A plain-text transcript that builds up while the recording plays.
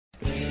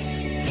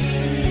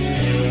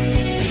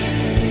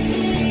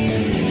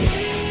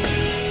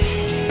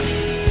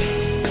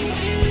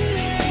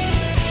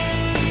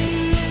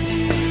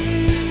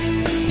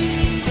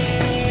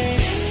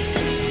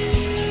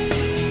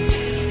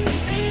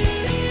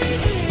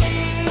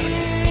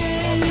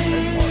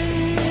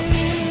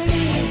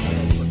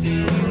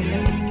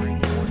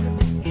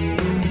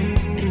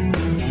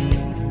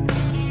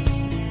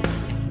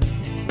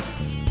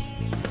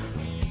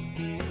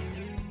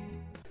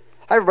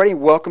Hi, everybody.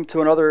 Welcome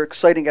to another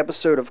exciting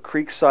episode of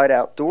Creekside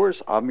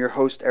Outdoors. I'm your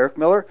host, Eric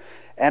Miller,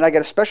 and I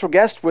got a special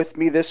guest with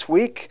me this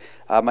week.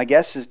 My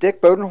guest is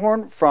Dick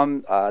Bodenhorn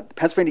from the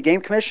Pennsylvania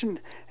Game Commission,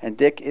 and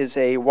Dick is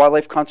a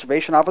wildlife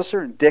conservation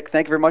officer. And Dick,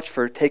 thank you very much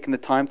for taking the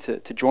time to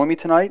join me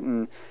tonight,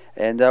 and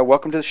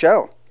welcome to the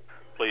show.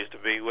 Pleased to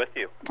be with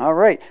you. All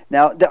right.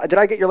 Now, did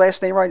I get your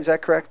last name right? Is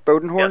that correct?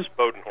 Bodenhorn? Yes,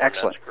 Bodenhorn.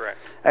 Excellent. That's correct.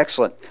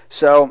 Excellent.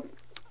 So,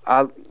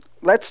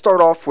 let's start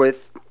off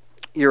with,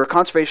 you're a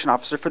conservation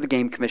officer for the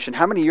Game Commission.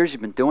 How many years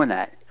have you been doing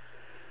that?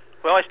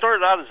 Well, I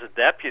started out as a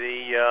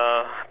deputy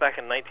back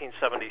in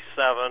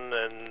 1977,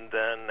 and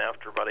then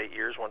after about 8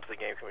 years went to the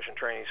Game Commission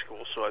training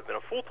school. So I've been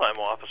a full-time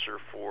officer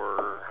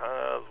for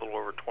a little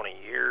over 20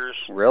 years.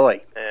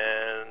 Really?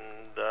 And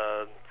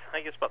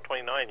I guess about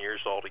 29 years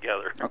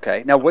altogether.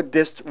 Okay. Now, what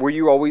were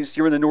you always?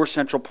 You're in the north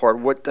central part.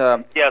 What?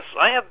 Yes,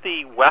 I have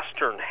the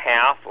western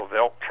half of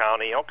Elk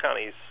County. Elk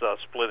County is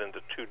split into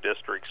two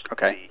districts.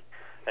 Okay.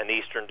 An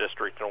eastern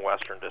district and a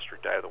western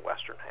district. I have the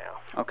western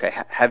half. Okay.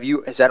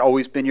 Has that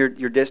always been your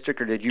district,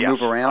 or did you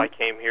move around? Yes, I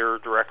came here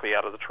directly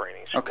out of the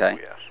training school. Okay.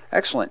 Yes.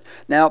 Excellent.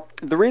 Now,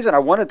 the reason I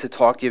wanted to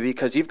talk to you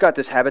because you've got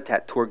this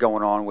habitat tour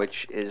going on,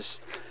 which is,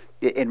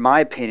 in my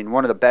opinion,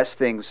 one of the best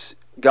things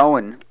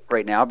going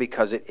right now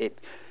because it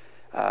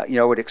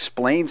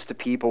explains to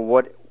people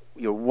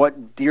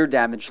what deer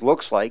damage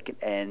looks like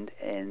and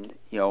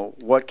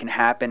what can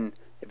happen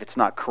if it's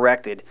not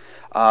corrected.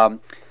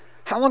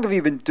 How long have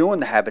you been doing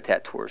the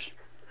habitat tours?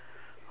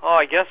 Oh,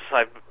 I guess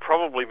I've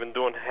probably been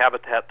doing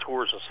habitat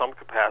tours in some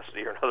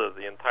capacity or another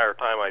the entire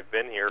time I've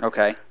been here.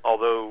 Okay.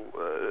 Although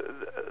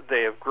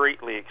they have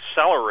greatly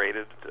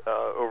accelerated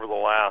over the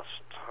last,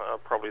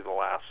 probably the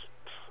last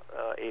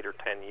 8 or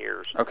 10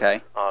 years.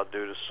 Okay.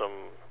 Due to some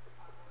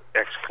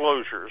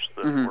exclosures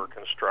that were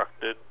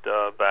constructed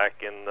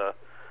back in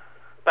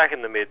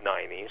the mid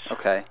 '90s.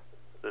 Okay.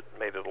 That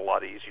made it a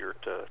lot easier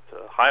to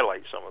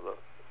highlight some of the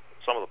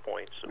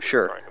points that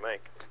Sure. we're trying to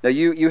make. Now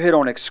you hit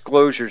on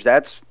exclosures.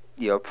 That's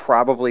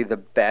probably the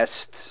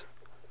best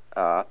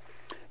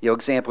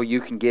example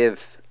you can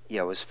give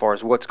as far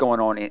as what's going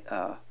on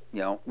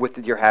with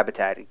the deer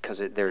habitat, because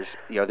there's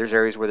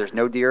areas where there's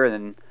no deer, and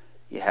then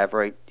you have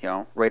right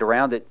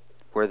around it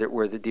where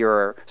the deer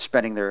are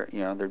spending their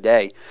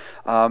day.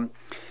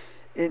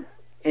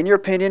 In your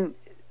opinion,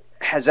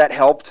 has that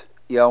helped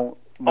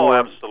more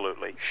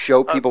absolutely.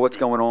 show people what's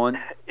going on?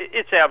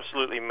 It's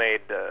absolutely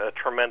made a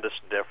tremendous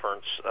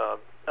difference.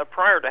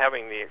 Prior to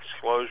having the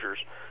exclosures,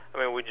 I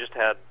mean, we just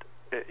had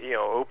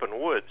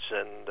open woods,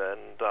 and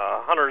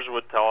hunters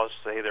would tell us,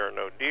 hey, there are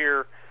no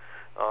deer.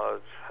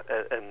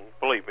 And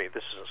believe me,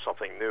 this isn't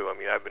something new. I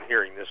mean, I've been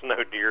hearing this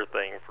no deer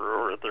thing for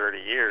over 30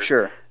 years.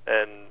 Sure.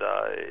 And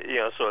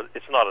so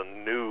it's not a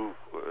new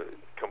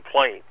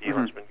complaint.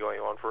 It's been going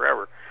on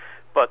forever.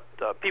 But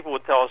people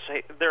would tell us,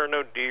 hey, there are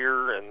no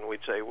deer, and we'd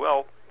say,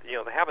 well,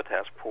 the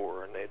habitat's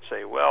poor, and they'd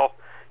say, well,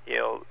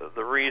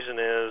 the reason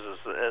is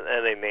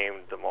and they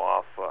named them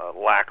off,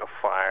 lack of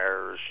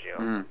fires,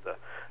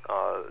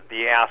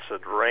 the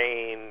acid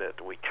rain,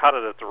 that we cut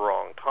it at the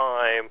wrong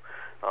time,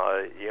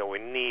 we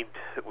need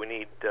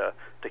to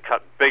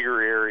cut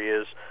bigger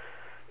areas.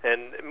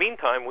 And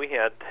meantime, we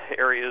had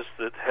areas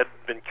that had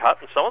been cut,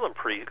 and some of them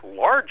pretty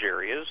large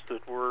areas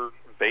that were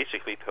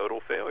basically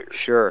total failures.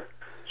 Sure.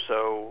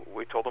 So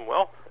we told them,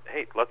 well,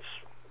 hey, let's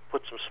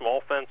put some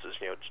small fences.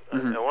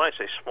 And when I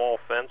say small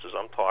fences,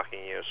 I'm talking,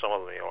 some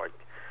of them, like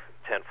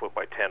 10 foot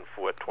by 10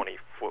 foot, 20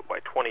 foot by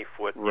 20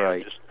 foot,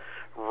 right. Just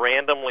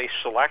randomly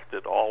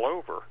selected all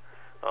over.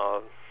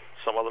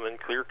 Some of them in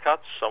clear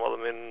cuts, some of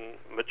them in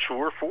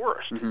mature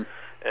forest.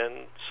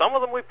 And some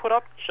of them we put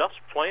up just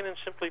plain and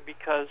simply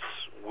because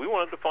we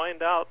wanted to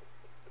find out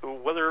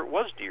whether it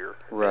was deer.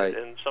 Right.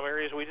 In some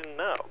areas we didn't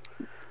know.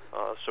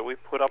 So we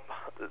put up,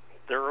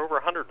 there are over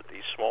 100 of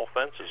these small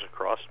fences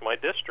across my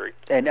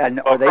district. And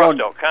are they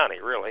on Elk County,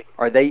 really?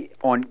 Are they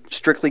on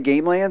strictly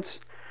game lands?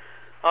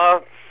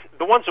 The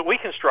ones that we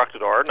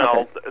constructed are. Now,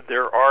 Okay.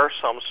 There are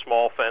some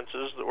small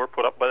fences that were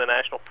put up by the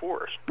National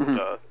Forest,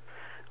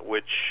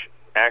 which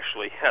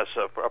actually has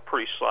a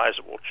pretty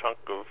sizable chunk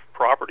of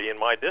property in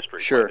my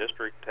district. Sure. My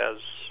district has,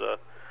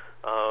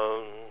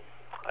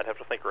 I'd have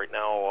to think right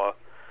now,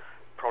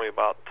 probably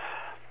about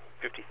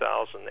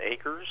 50,000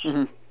 acres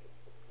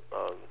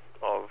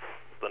of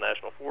the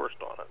National Forest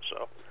on it.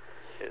 So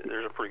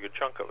there's a pretty good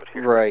chunk of it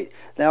here. Right.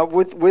 Now,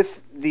 with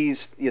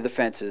these the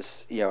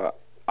fences,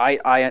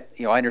 I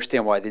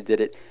understand why they did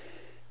it.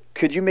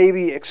 Could you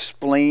maybe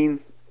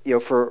explain,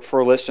 for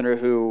a listener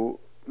who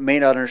may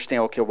not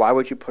understand, okay, why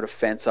would you put a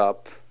fence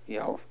up,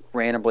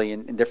 randomly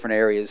in different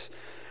areas?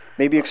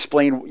 Maybe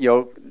explain,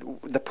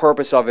 the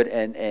purpose of it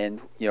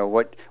and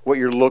what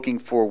you're looking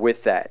for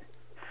with that.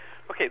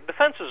 Okay, the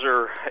fences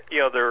are,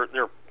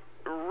 they're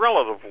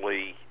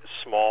relatively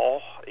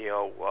small.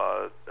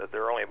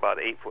 They're only about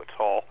 8 foot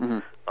tall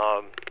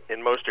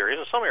in most areas.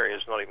 In some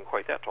areas, not even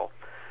quite that tall.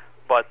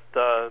 But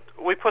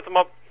we put them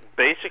up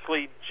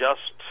basically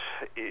just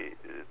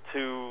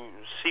to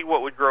see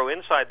what would grow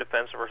inside the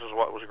fence versus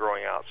what was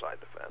growing outside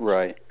the fence.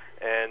 Right.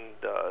 And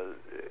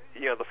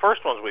the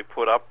first ones we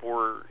put up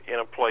were in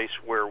a place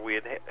where we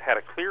had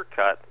a clear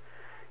cut.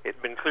 It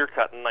had been clear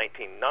cut in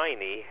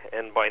 1990,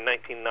 and by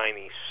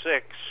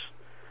 1996,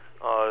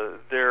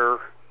 there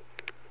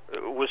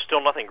was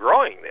still nothing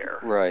growing there.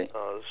 Right.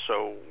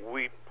 So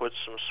we put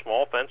some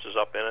small fences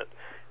up in it,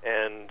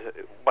 and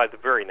by the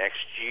very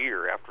next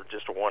year, after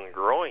just one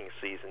growing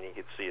season, you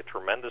could see a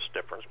tremendous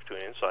difference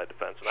between inside the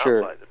fence and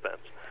Sure. outside the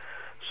fence.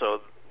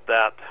 So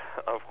that,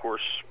 of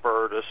course,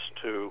 spurred us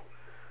to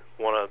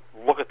want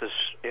to look at this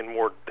in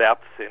more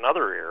depth in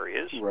other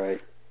areas.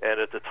 Right. And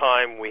at the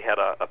time, we had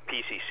a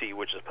PCC,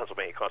 which is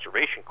Pennsylvania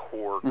Conservation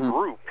Corps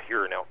group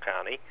here in Elk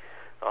County.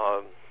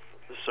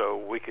 So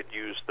we could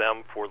use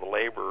them for the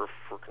labor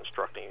for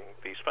constructing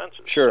these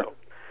fences. Sure.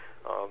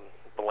 So,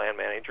 the land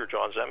manager,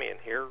 John Zemian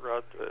here,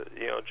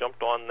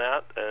 jumped on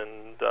that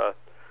and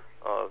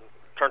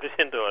turned it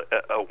into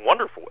a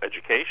wonderful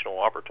educational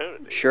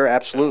opportunity. Sure,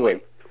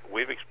 absolutely.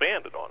 We've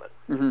expanded on it.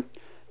 Mm-hmm.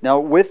 Now,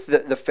 with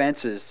the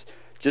fences,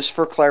 just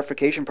for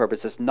clarification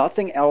purposes,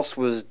 nothing else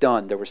was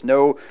done. There was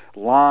no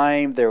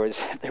lime. There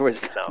was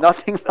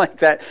nothing like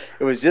that.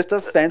 It was just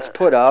a fence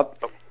put up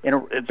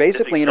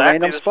basically in a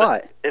random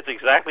spot. It's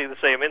exactly the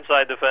same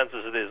inside the fence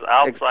as it is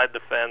outside the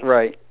fence.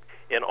 Right.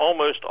 In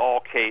almost all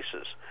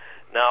cases.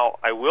 Now,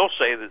 I will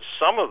say that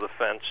some of the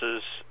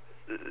fences,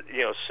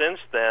 since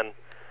then,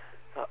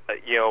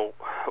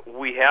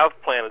 we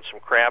have planted some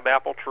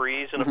crabapple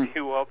trees in a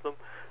few of them,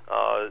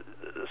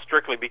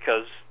 strictly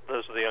because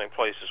those are the only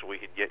places we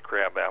could get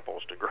crab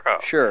apples to grow.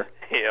 Sure.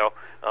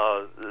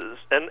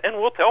 And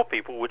we'll tell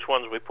people which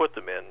ones we put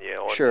them in,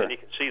 Sure. and you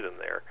can see them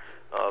there.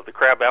 The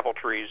crab apple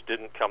trees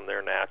didn't come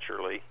there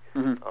naturally,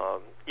 and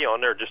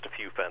there are just a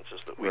few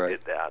fences that we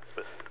did that.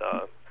 But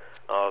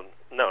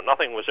no,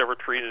 nothing was ever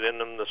treated in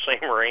them. The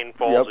same rain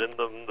falls in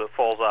them that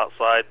falls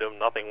outside them.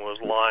 Nothing was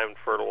limed,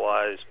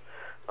 fertilized.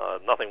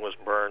 Nothing was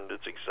burned.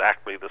 It's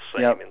exactly the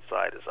same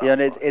inside as outside. Yeah,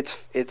 and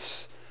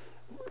it's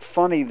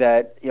funny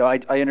that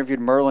I interviewed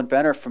Merlin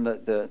Benner from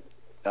the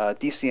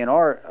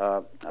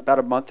DCNR about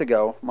a month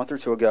or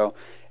two ago,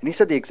 and he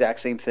said the exact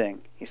same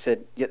thing. He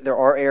said there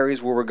are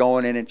areas where we're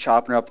going in and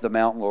chopping up the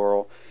mountain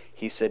laurel.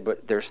 He said,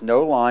 but there's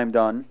no lime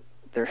done.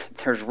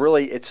 There's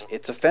really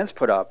it's a fence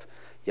put up.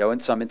 In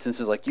some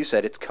instances, like you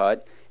said, it's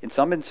cut. In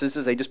some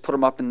instances, they just put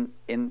them up in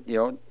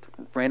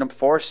random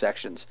forest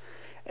sections,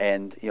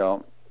 and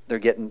they're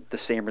getting the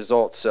same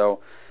results. So,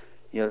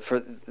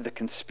 for the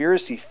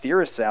conspiracy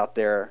theorists out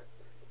there,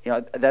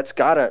 that's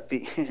gotta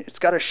be it's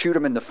gotta shoot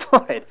them in the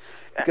foot.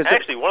 Because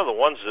actually, one of the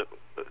ones that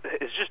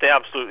is just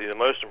absolutely the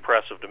most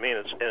impressive to me,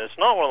 and it's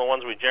not one of the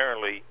ones we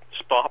generally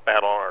stop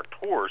at on our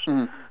tours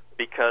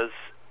because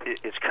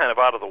it's kind of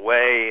out of the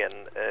way,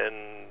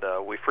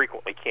 and we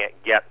frequently can't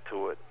get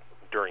to it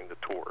during the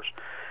tours.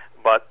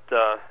 But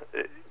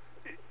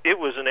it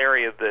was an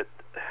area that,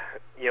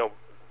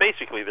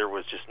 basically there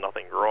was just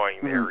nothing growing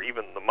there.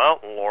 Even the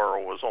mountain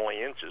laurel was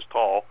only inches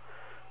tall.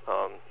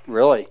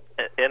 Really?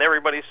 And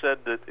everybody said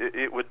that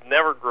it would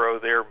never grow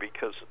there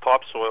because the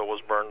topsoil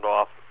was burned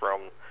off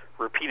from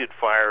repeated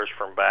fires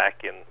from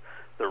back in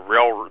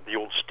the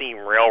old steam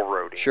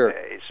railroading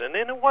days. And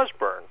then it was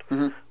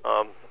burned.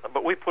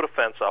 But we put a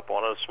fence up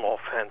on it, a small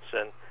fence,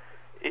 and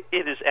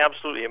it is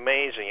absolutely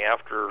amazing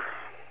after,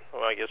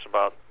 I guess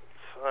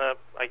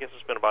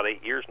it's been about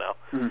 8 years now.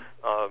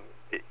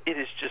 It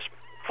is just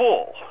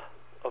full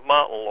of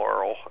mountain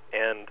laurel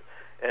and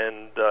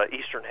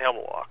eastern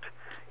hemlock.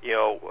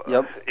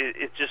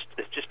 It's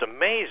just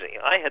amazing.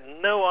 I had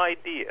no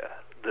idea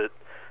that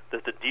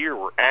the deer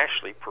were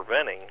actually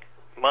preventing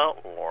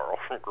mountain laurel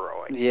from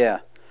growing. Yeah.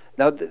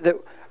 Now,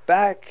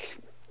 back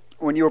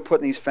when you were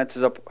putting these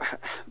fences up,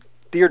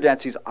 deer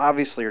densities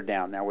obviously are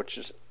down now, which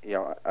is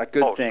a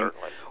good thing.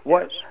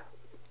 Certainly.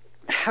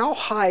 How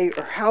high,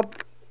 or how,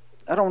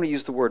 I don't want to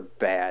use the word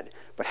bad,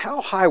 but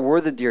how high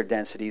were the deer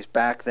densities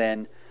back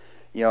then?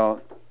 Now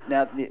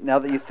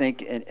that you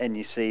think and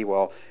you see,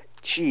 well,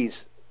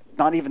 geez,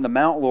 not even the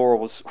mountain laurel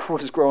was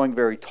growing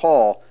very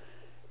tall.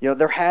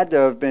 There had to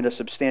have been a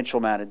substantial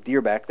amount of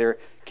deer back there.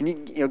 Can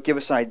you give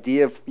us an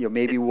idea of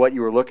maybe what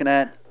you were looking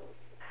at?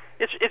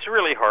 It's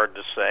really hard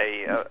to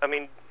say.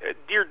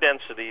 Deer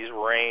densities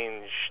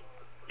range,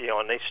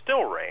 and they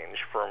still range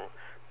from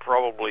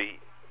probably,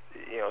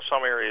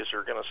 some areas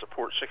are going to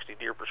support 60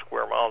 deer per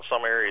square mile, and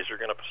some areas are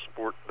going to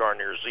support darn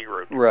near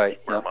 0 deer per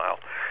square mile.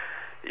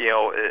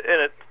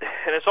 And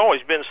it's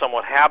always been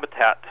somewhat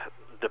habitat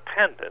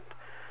dependent.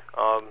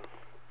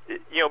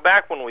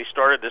 Back when we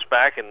started this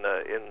back in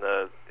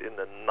the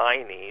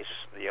 90s,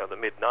 the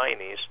mid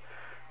 90s,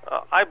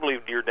 I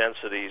believe deer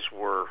densities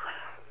were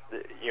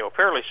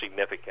fairly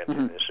significant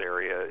in this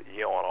area,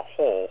 on a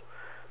whole,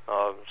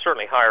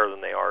 certainly higher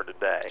than they are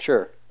today.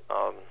 Sure.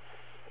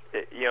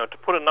 To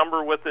put a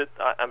number with it,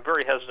 I'm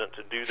very hesitant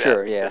to do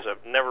that because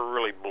I've never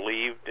really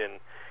believed in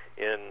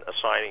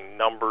assigning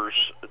numbers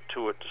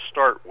to it to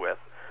start with.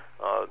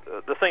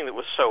 The thing that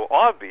was so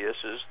obvious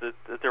is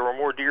that there were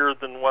more deer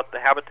than what the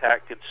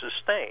habitat could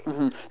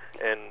sustain,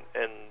 and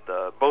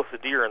both the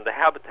deer and the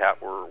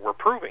habitat were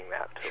proving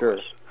that to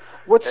us.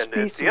 What And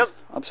species?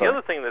 I'm the sorry.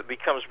 other thing that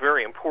becomes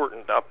very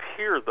important up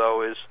here,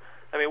 though, is,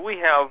 I mean, we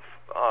have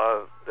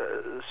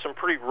some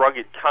pretty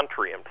rugged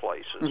country in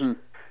places, Mm-hmm.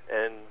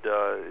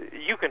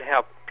 and you can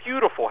have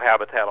beautiful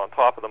habitat on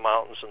top of the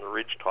mountains and the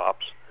ridge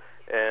tops,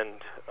 and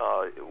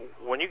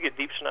when you get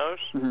deep snows,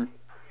 Mm-hmm.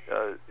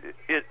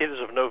 it is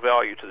of no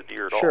value to the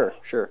deer at all.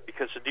 Sure.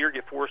 Because the deer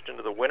get forced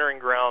into the wintering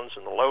grounds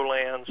in the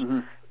lowlands, Mm-hmm.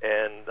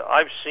 and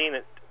I've seen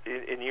it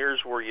in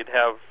years where you'd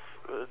have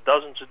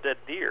dozens of dead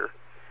deer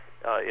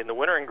in the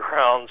wintering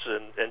grounds,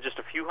 and just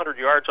a few hundred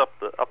yards up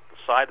the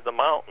side of the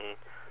mountain,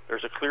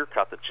 there's a clear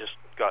cut that just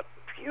got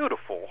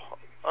beautiful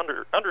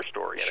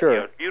understory, in Sure. it, you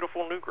know,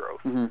 beautiful new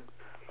growth. Mm-hmm.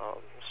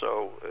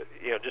 So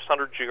just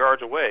hundreds of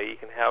yards away, you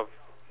can have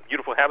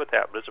beautiful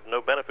habitat, but it's of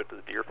no benefit to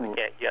the deer if they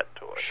can't get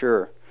to it.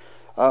 Sure.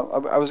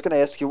 I was going to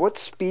ask you, what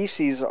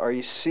species are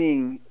you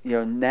seeing?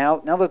 Now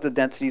that the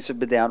densities have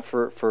been down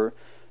for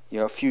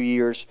a few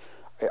years,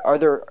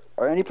 are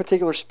any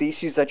particular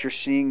species that you're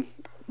seeing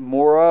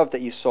more of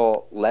that you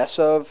saw less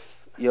of?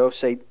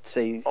 Say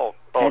 10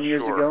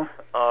 years sure.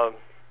 ago.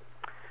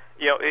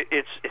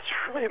 It's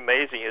really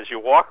amazing as you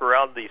walk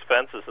around these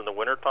fences in the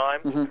wintertime,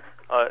 Mm-hmm.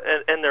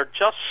 and they're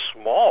just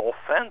small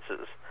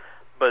fences,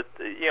 but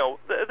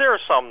there are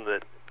some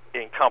that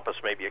encompass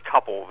maybe a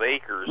couple of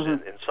acres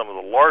Mm-hmm. in some of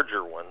the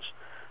larger ones.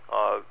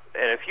 And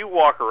if you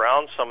walk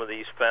around some of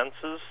these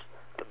fences,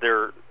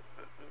 there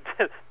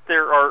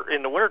are,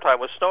 in the wintertime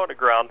with snow on the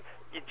ground,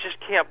 you just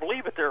can't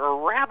believe it. There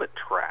are rabbit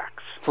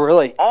tracks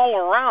Really? all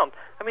around.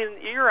 I mean,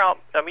 you're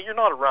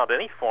not around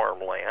any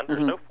farmland. There's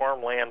Mm-hmm. no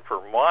farmland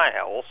for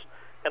miles.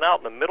 And out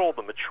in the middle of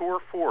the mature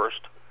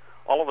forest,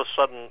 all of a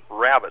sudden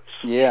rabbits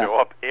Yeah. show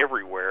up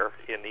everywhere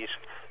in these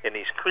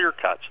clear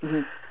cuts.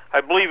 Mm-hmm. I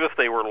believe if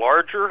they were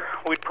larger,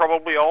 we'd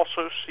probably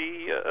also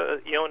see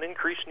an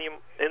increase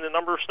in the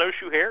number of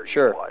snowshoe hares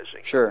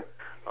utilizing. Sure.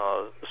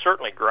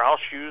 Certainly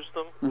grouse use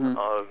them,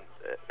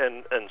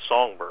 Mm-hmm. and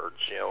songbirds.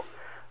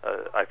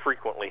 I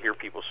frequently hear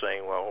people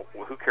saying, "Well,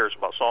 who cares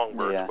about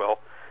songbirds?" Yeah. Well,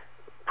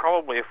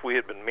 probably if we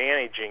had been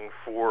managing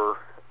for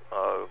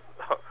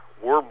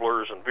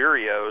warblers and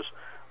vireos,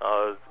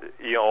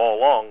 all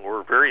along,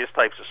 or various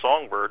types of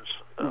songbirds,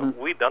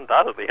 we'd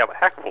undoubtedly have a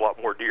heck of a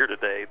lot more deer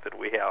today than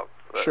we have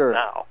Sure.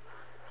 now.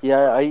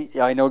 Yeah,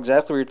 I know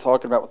exactly what you're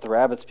talking about with the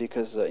rabbits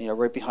because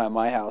right behind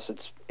my house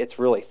it's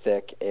really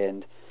thick,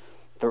 and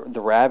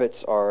the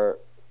rabbits are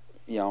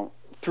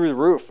through the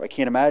roof. I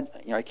can't imagine.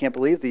 I can't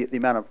believe the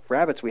amount of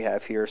rabbits we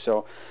have here.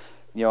 So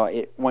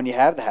when you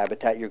have the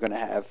habitat, you're going to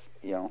have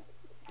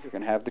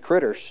the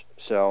critters.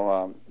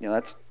 So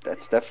that's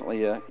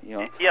definitely Yes,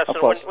 a and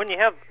plus. when you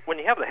have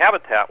the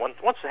habitat, once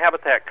the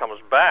habitat comes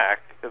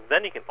back,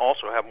 then you can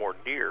also have more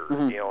deer.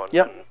 Mhm. And,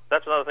 Yep. and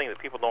that's another thing that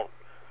people don't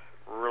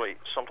really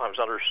sometimes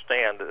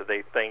understand.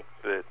 They think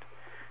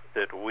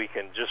that we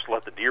can just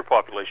let the deer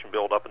population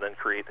build up and then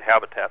create the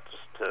habitat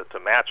to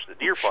match the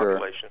deer Sure.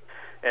 population,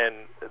 and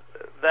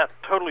that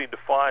totally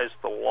defies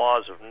the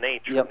laws of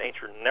nature. Yep.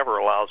 Nature never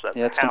allows that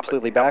Yeah, to it's happen.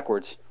 completely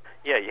backwards.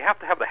 Yeah, you have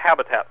to have the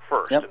habitat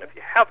first, Yep. and if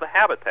you have the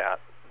habitat,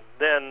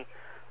 then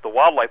the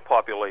wildlife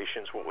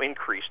populations will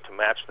increase to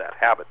match that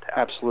habitat.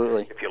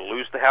 Absolutely. If you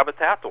lose the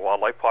habitat, the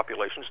wildlife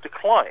populations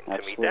decline to meet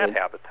Absolutely. that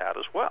habitat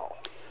as well.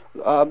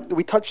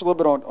 We touched a little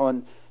bit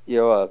on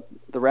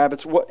the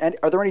rabbits. And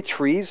are there any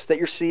trees that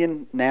you're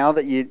seeing now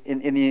that you in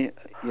the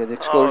the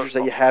exposures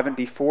that you haven't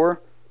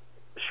before?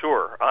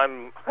 Sure,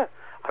 I'm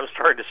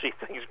starting to see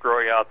things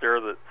growing out there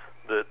that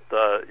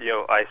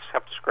I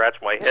have to scratch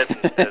my head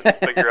and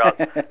figure out,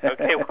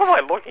 okay, what am I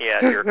looking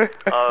at here?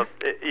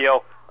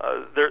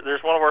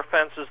 There's one of our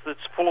fences that's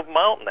full of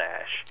mountain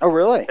ash, Oh,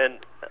 really? and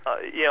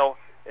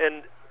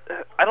and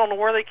I don't know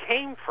where they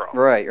came from.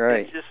 Right.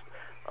 It's just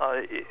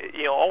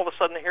all of a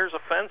sudden here's a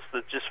fence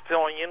that's just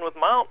filling in with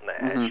mountain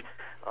ash,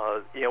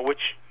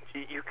 which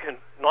you can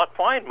not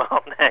find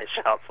mountain ash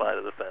outside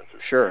of the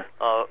fences. Sure.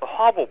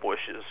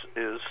 Hobblebush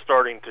is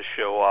starting to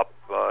show up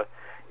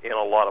in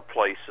a lot of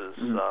places.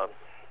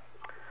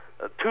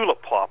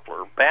 Tulip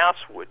poplar,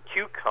 basswood,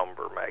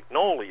 cucumber,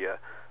 magnolia,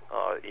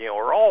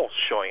 are all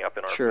showing up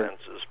in our Sure.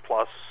 fences.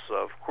 Plus,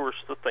 of course,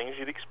 the things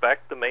you'd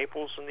expect, the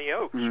maples and the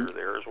oaks are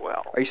there as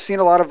well. Are you seeing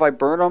a lot of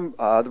viburnum?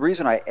 The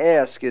reason I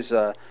ask is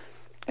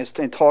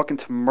in talking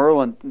to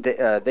Merlin,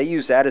 they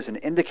use that as an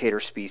indicator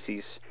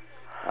species.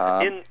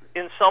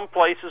 In some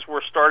places,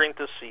 we're starting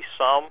to see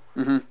some.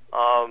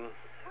 Mm-hmm.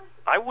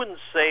 I wouldn't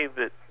say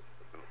that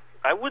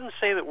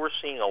we're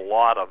seeing a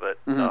lot of it,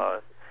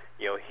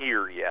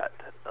 here yet.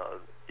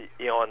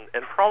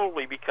 And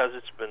probably because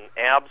it's been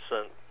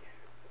absent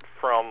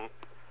from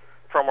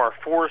our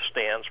forest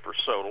stands for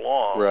so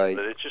long Right.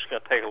 that it's just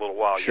going to take a little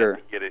while Sure.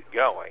 yet to get it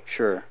going.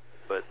 Sure.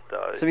 But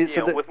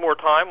So with more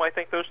time, I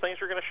think those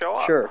things are going to show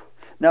up. Sure.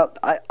 Now,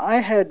 I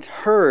had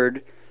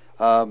heard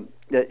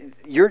that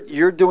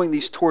you're doing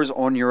these tours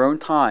on your own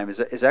time.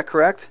 Is that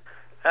correct?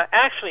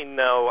 Actually,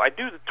 no. I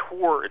do the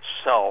tour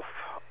itself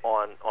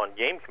on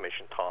Game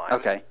Commission time.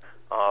 Okay.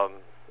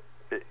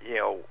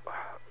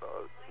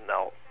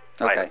 Now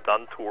I Okay. have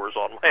done tours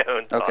on my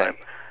own time. Okay.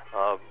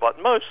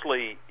 But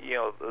mostly,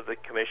 the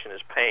commission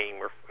is paying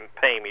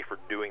me for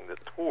doing the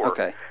tour.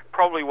 Okay.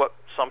 Probably what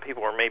some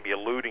people are maybe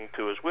alluding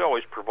to is we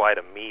always provide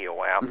a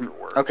meal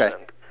afterwards. Okay.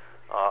 And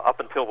up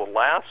until the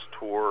last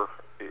tour,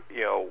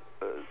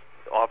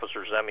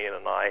 Officer Zemian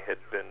and I had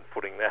been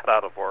putting that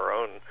out of our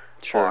own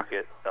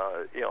pocket.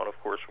 And of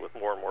course, with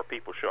more and more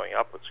people showing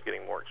up, it's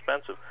getting more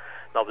expensive.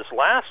 Now, this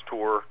last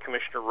tour,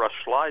 Commissioner Russ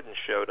Schleiden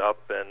showed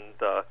up,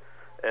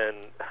 and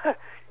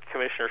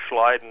Commissioner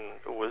Schleiden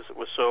was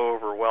so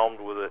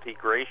overwhelmed with it, he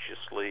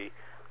graciously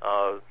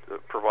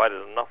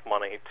provided enough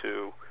money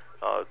to,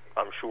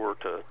 I'm sure,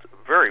 to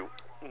very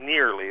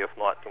nearly, if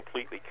not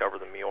completely, cover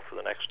the meal for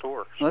the next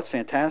tour. Well, that's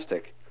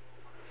fantastic.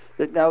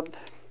 Now,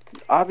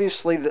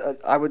 obviously,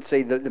 I would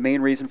say the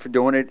main reason for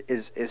doing it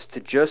is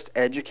to just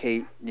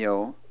educate,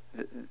 the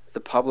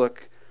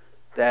public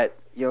that,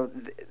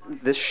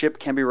 this ship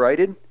can be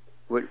righted.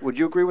 Would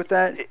you agree with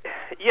that?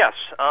 Yes.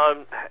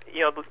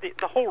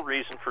 The whole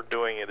reason for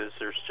doing it is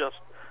there's just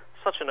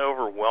such an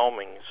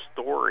overwhelming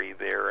story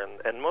there,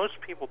 and most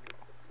people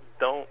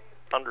don't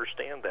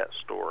understand that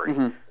story.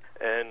 Mm-hmm.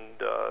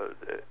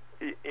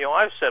 And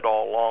I've said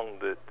all along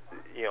that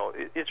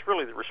it's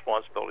really the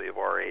responsibility of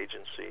our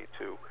agency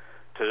to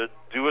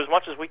do as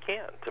much as we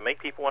can to make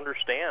people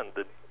understand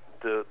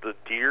the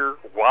deer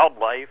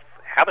wildlife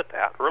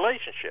habitat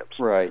relationships.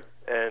 Right.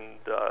 And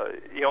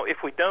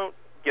if we don't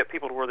get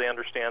people to where they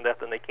understand that,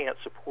 then they can't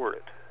support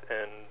it.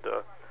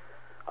 And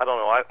I don't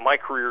know. My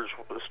career's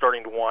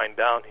starting to wind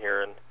down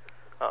here, and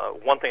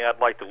one thing I'd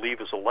like to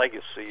leave as a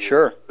legacy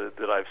Sure. is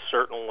that I've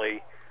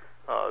certainly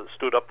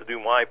stood up to do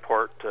my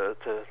part to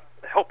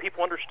help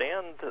people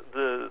understand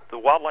the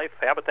wildlife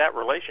habitat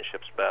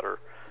relationships better,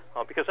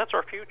 because that's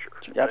our future.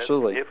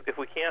 Absolutely. If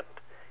we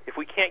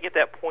can't get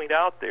that point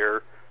out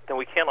there, then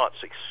we cannot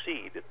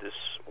succeed at this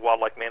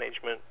wildlife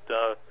management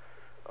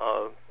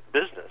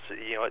business.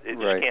 It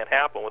Right. just can't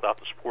happen without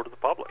the support of the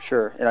public.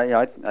 Sure, and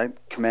I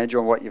commend you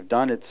on what you've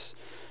done. It's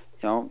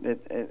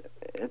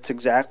it's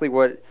exactly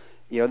what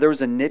there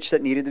was a niche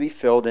that needed to be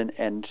filled,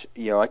 and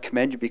I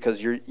commend you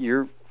because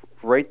you're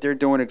right there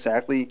doing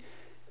exactly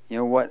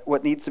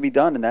what needs to be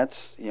done, and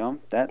that's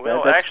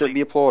that's actually, to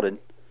be applauded.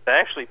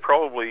 Actually,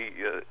 probably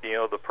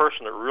the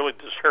person that really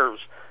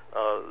deserves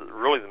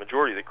really the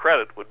majority of the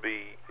credit would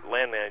be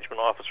Land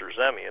Management Officer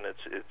Zemian.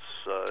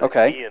 It's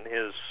Okay. He and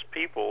his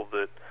people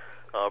that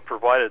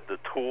provided the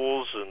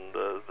tools and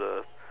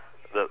the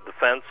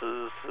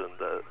fences and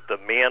the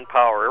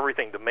manpower,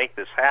 everything to make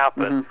this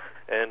happen.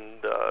 Mm-hmm.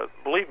 And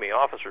believe me,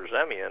 Officer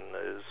Zemian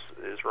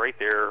is right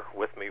there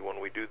with me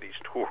when we do these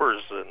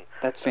tours. And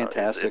That's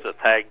fantastic. It's a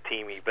tag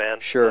team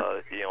event.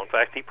 Sure. In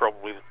fact, he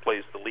probably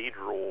plays the lead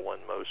role in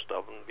most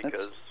of them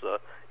because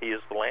he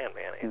is the land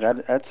manager.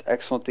 And that's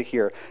excellent to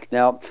hear.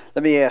 Now,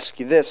 let me ask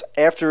you this: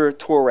 after a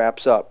tour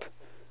wraps up,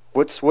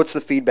 what's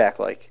the feedback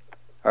like?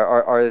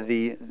 Are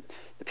the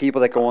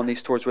people that go on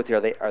these tours with you,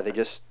 are they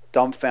just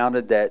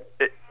dumbfounded that?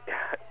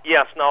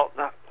 Yes. Now,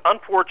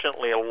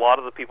 unfortunately, a lot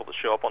of the people that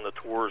show up on the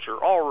tours are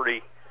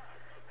already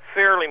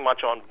fairly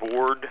much on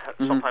board.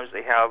 Mm-hmm. Sometimes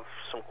they have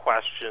some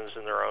questions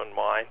in their own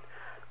mind.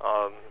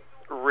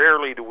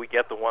 Rarely do we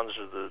get the ones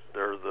that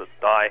are the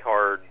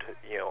die-hard,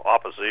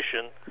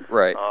 opposition.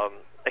 Right.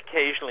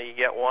 Occasionally you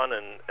get one,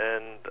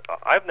 and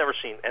I've never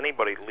seen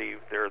anybody leave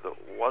there that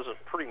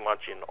wasn't pretty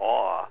much in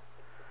awe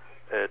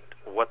at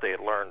what they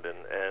had learned,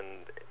 and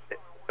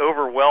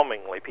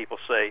overwhelmingly people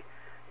say,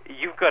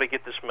 you've got to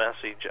get this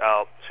message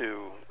out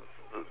to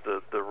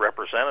the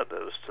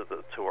representatives,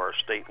 to our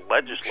state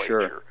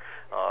legislature,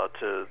 Sure.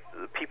 to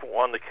the people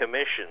on the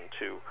commission,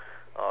 to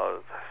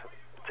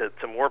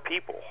more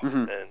people. Mm-hmm.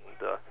 And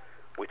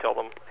we tell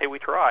them, hey, we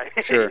try.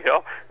 Sure.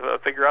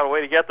 Figure out a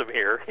way to get them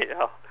here.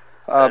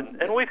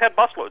 And we've had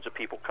busloads of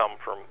people come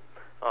from,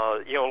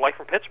 like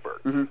from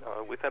Pittsburgh.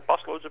 Mm-hmm. We've had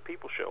busloads of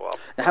people show up.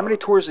 Now, how many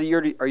tours a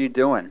year are you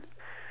doing?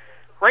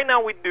 Right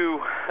now we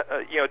do,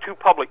 2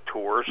 public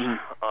tours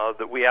Mm-hmm.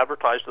 that we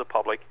advertise to the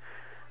public.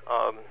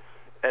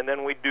 And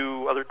then we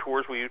do other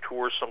tours. We do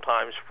tours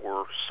sometimes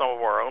for some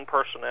of our own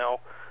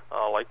personnel,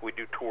 like we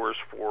do tours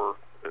for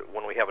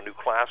when we have a new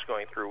class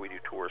going through. We do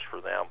tours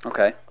for them.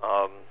 Okay.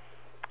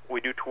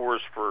 We do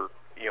tours for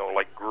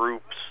like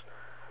groups.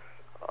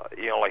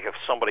 Like if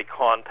somebody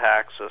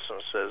contacts us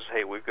and says,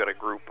 "Hey, we've got a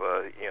group,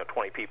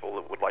 20 people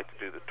that would like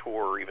to do the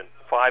tour, or even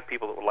 5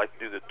 people that would like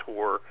to do the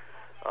tour,"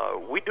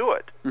 we do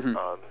it.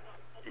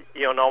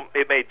 Mm-hmm. No,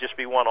 it may just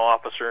be one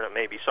officer, and it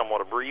may be somewhat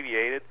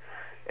abbreviated.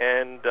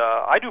 And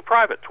I do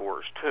private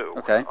tours too.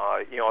 Okay.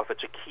 If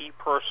it's a key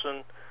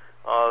person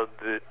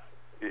that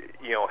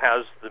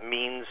has the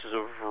means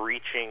of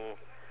reaching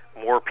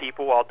more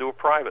people, I'll do a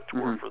private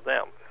tour Mm-hmm. for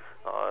them.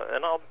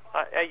 And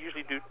I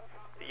usually do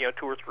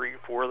 2 or 3 or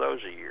 4 of those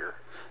a year.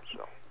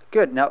 So.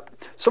 Good. Now,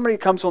 somebody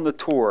comes on the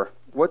tour.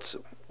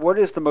 What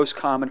is the most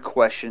common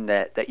question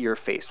that you're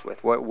faced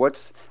with?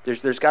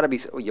 There's got to be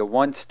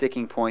one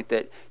sticking point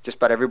that just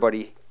about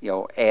everybody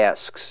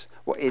asks.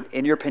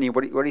 In your opinion,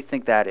 what do you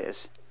think that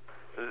is?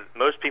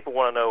 Most people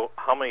want to know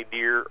how many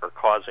deer are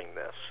causing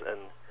this, and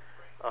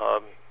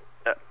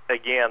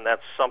again,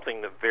 that's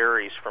something that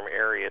varies from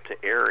area to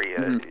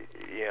area.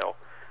 You know,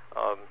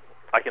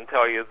 I can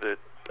tell you that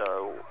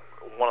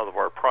one of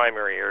our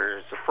primary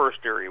areas, the first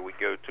area we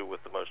go to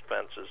with the most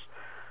fences,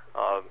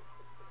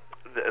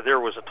 there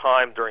was a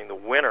time during the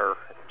winter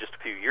just a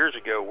few years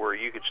ago where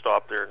you could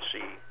stop there and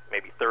see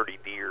maybe 30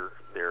 deer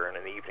there in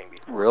an evening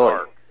before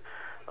dark.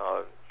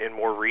 In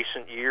more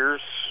recent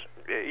years,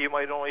 you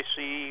might only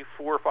see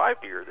 4 or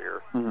 5 deer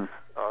there.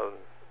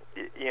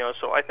 You know,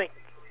 so I think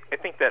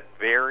that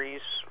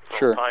varies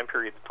from time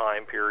period to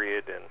time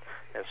period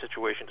and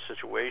situation to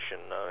situation.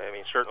 I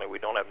mean, certainly we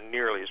don't have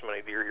nearly as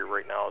many deer here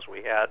right now as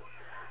we had.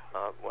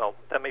 Well,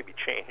 that may be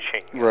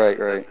changing. Right.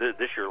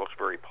 This year looks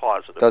very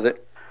positive. Does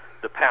it?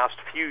 The past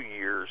few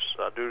years,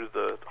 due to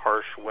the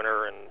harsh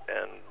winter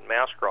and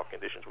mass crop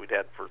conditions we'd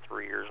had for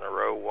 3 years in a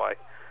row, why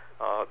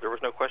there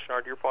was no question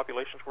our deer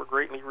populations were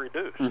greatly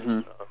reduced.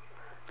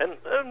 And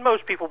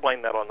most people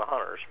blame that on the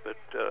hunters, but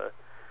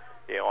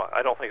you know,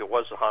 I don't think it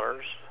was the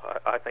hunters.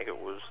 I think it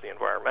was the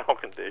environmental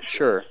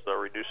conditions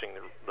reducing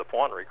the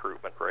fawn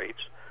recruitment rates.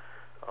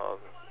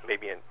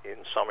 Maybe in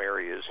some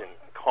areas in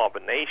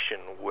combination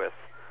with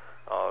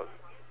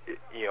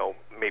you know,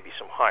 maybe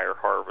some higher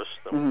harvest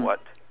than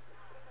what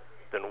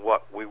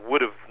we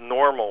would have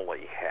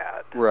normally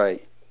had.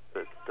 Right.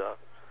 But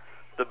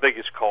the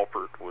biggest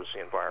culprit was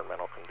the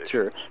environmental conditions.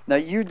 Sure. Now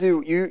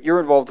you're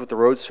involved with the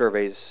road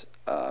surveys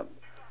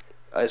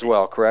as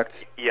well,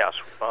 correct? Yes.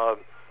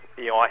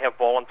 You know, I have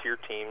volunteer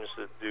teams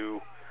that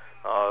do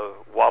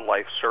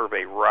wildlife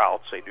survey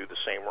routes. They do the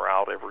same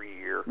route every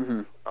year,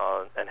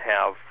 and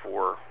have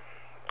for,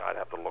 I'd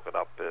have to look it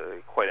up,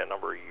 quite a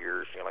number of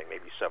years. You know, like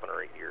maybe 7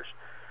 or 8 years,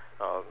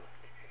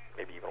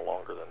 maybe even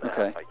longer than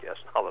that. I guess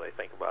now that I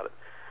think about it.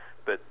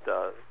 But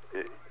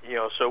you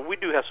know, so we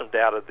do have some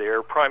data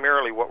there.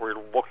 Primarily, what we're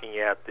looking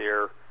at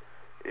there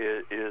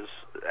is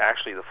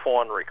actually the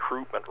fawn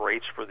recruitment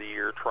rates for the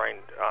year,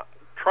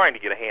 trying to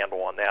get a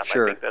handle on that.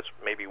 Sure. I think that's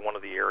maybe one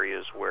of the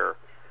areas where,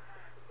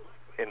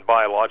 in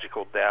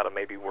biological data,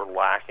 maybe we're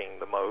lacking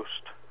the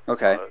most.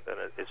 Okay. And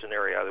it's an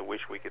area I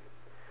wish we could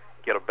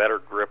get a better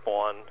grip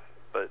on,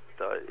 but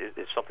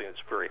it's something that's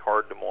very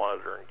hard to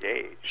monitor and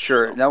gauge.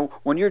 Sure. So. Now,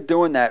 when you're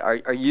doing that,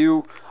 are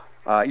you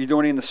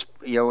doing it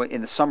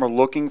in the summer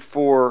looking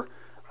for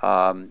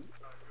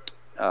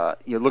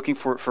you're looking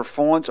for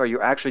fawns? Or are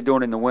you actually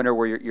doing it in the winter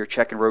where you're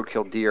checking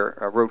roadkill deer,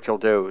 roadkill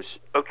does?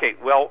 Okay,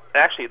 well,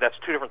 actually, that's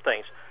two different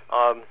things.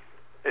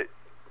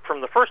 From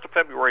the 1st of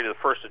February to the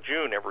 1st of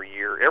June every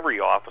year, every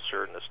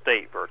officer in the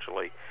state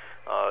virtually,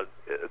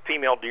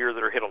 female deer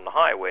that are hit on the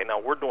highway, now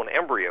we're doing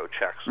embryo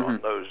checks on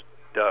those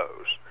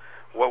does.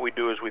 What we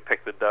do is we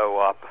pick the doe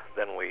up,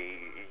 then we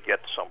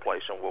get to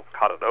someplace and we'll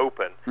cut it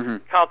open,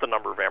 count the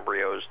number of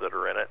embryos that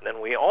are in it, and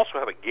then we also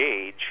have a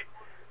gauge.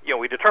 You know,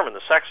 we determine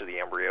the sex of the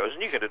embryos,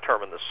 and you can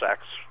determine the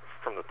sex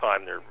from the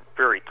time they're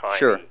very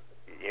tiny,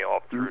 you know,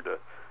 up through to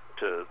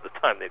the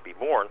time they'd be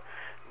born.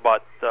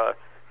 But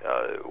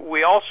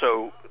we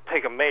also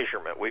take a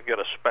measurement. We've got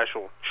a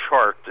special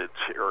chart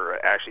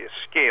or actually a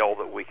scale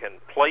that we can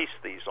place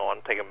these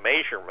on, take a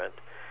measurement,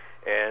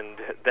 and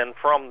then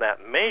from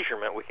that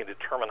measurement we can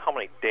determine how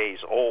many days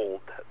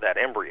old that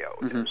embryo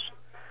is.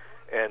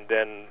 And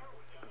then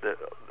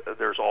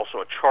there's also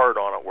a chart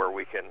on it where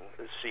we can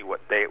see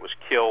what day it was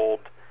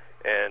killed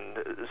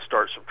and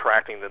start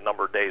subtracting the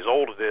number of days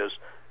old it is,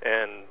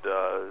 and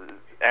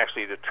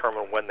actually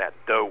determine when that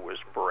doe was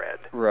bred.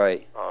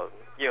 Right.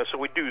 You know, so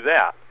we do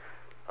that,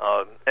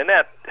 and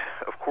that,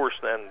 of course,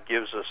 then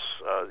gives us,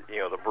 you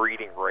know, the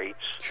breeding rates,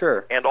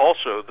 and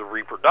also the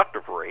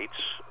reproductive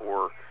rates,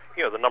 or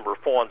you know, the number of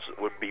fawns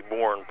that would be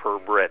born per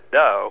bred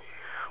doe,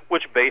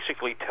 which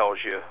basically tells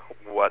you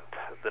what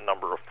the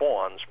number of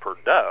fawns per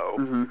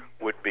doe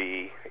would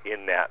be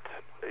in that,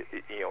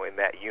 you know, in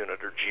that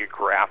unit or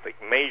geographic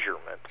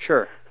measurement.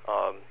 Sure.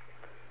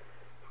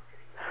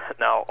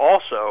 Now,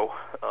 also,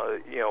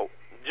 you know,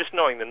 just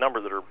knowing the number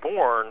that are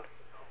born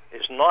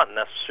is not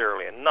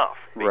necessarily enough,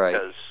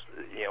 because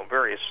you know,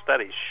 various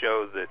studies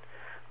show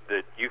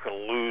that you can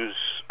lose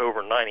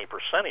over 90%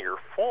 of your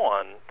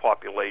fawn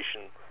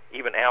population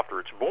even after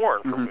it's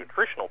born from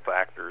nutritional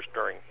factors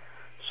during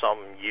some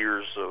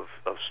years of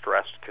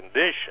stressed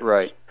conditions.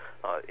 Right.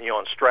 You know,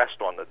 and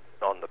stressed on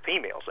the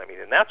females. I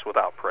mean, and that's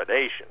without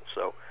predation.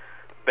 So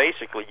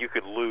basically, you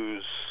could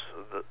lose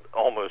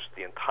almost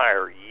the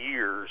entire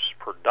year's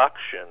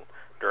production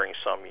during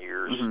some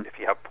years if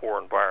you have poor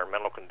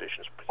environmental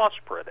conditions plus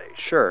predation.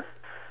 Sure.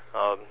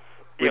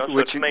 You know,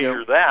 so to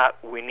measure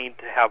that, we need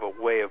to have a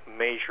way of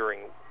measuring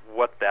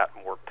what that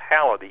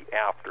mortality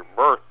after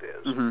birth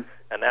is,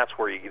 and that's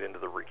where you get into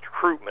the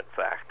recruitment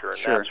factor, and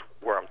that's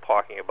where I'm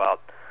talking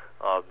about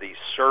these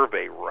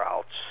survey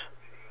routes,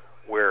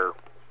 where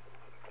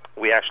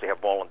we actually have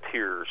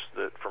volunteers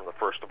that from the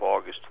 1st of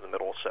August to the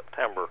middle of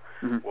September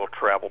will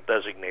travel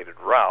designated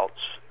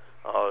routes,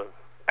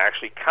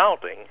 actually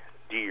counting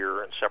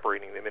deer and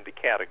separating them into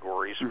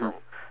categories from,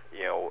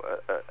 you know,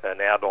 an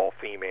adult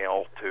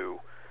female to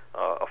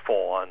a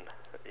fawn,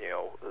 you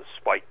know,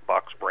 spiked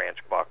bucks, branch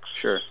bucks,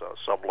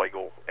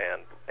 sublegal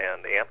and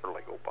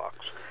antlerlegal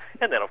bucks.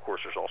 And then, of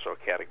course, there's also a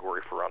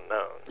category for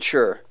unknown.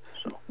 Sure.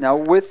 So. Now,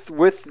 with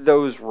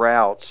those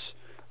routes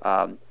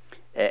and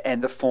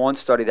the fawn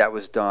study that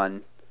was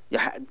done,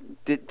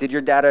 did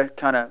your data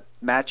kind of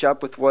match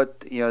up with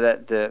what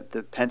that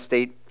the Penn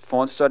State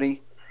fawn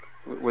study?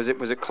 Was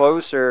it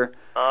close or?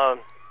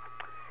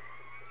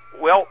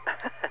 Well,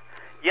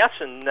 yes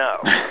and no.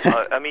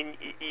 I mean,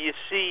 you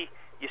see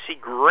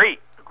great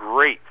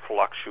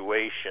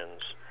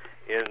fluctuations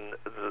in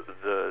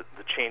the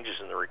changes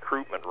in the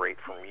recruitment rate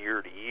from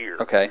year to year.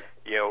 Okay.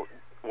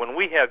 When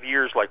we have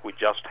years like we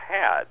just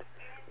had,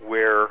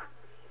 where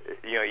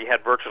you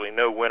had virtually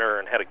no winter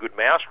and had a good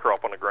mass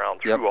crop on the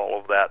ground through all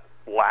of that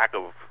lack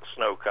of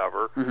snow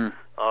cover. Mm-hmm.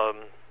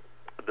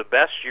 The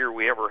best year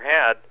we ever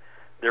had,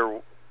 there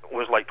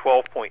was like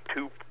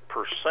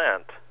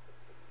 12.2%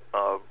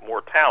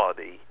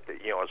 mortality,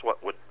 is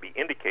what would be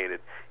indicated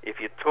if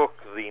you took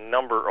the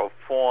number of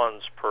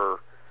fawns per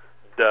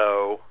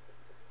doe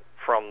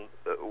from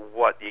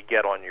what you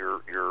get on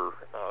your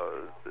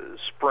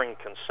spring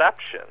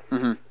conception,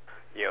 mm-hmm.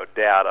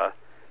 Data,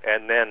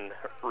 and then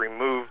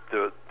removed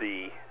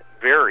the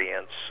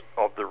variance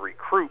of the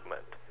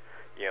recruitment,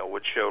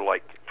 would show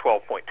like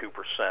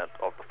 12.2%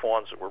 of the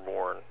fawns that were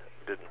born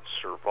didn't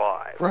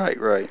survive.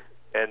 Right.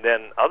 And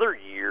then other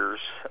years,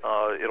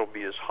 it'll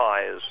be as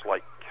high as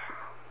like,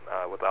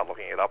 without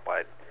looking it up,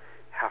 I'd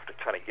have to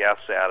kind of guess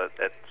at it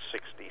at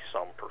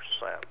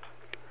 60-some%.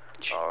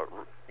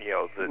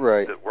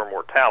 That were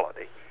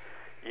mortality.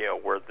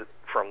 Where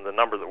from the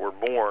number that were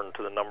born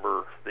to the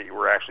number that you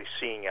were actually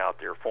seeing out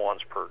there,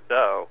 fawns per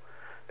doe,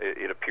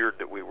 it appeared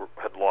that we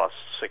had lost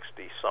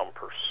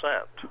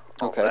 60-some%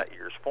 of that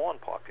year's fawn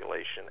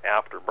population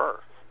after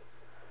birth.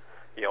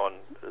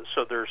 And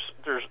so there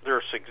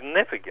are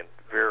significant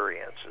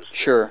variances.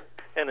 Sure.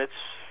 And it's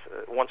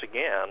once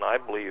again, I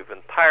believe,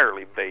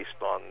 entirely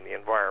based on the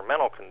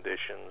environmental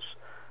conditions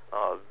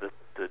that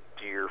the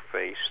deer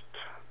faced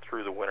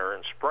through the winter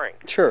and spring.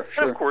 Sure.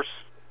 And of course,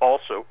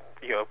 also,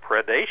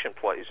 predation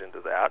plays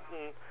into that,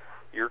 and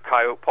your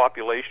coyote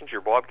populations,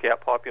 your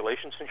bobcat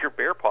populations, and your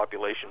bear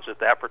populations at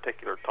that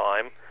particular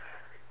time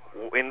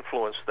will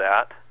influence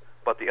that.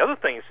 But the other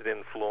things that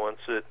influence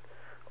it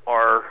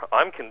are,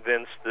 I'm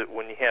convinced that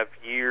when you have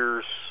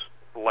years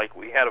like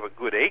we had of a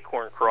good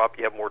acorn crop,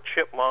 you have more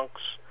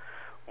chipmunks,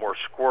 more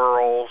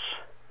squirrels,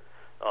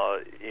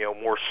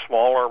 more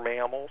smaller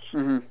mammals,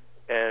 mm-hmm.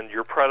 and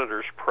your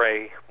predators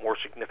prey more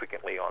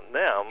significantly on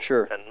them,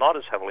 sure. and not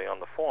as heavily on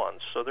the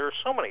fawns. So there are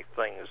so many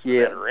things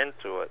that enter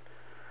into it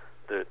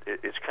that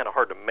it's kind of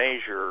hard to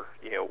measure,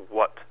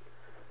 what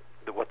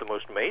the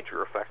most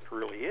major effect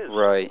really is.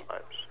 Right.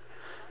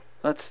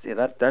 Sometimes.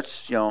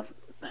 That's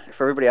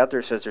for everybody out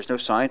there who says there's no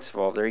science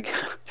involved, there you go.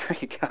 There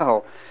you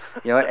go.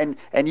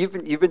 And you've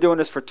been doing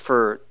this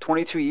for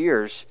 22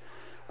 years,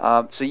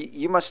 so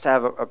you must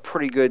have a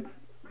pretty good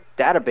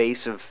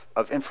database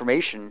of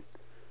information.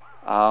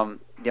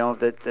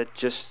 That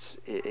just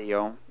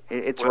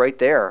it's right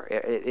there.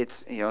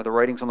 It's the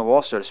writing's on the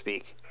wall, so to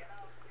speak.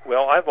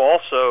 Well, I've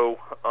also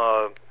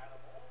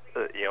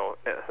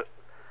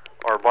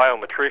our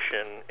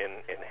biometrician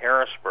in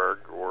Harrisburg,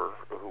 or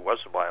who was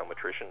a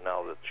biometrician,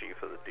 now the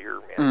chief of the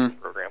deer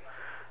management program,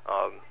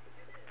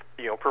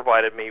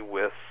 provided me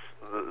with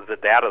the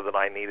data that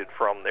I needed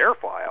from their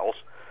files.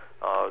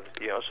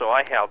 So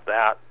I have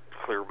that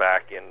clear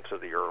back into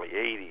the early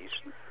 80s.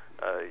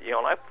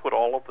 And I put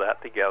all of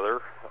that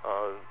together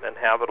and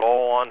have it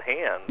all on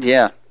hand.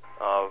 Yeah.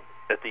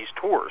 At these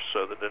tours,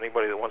 so that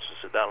anybody that wants to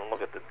sit down and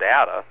look at the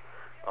data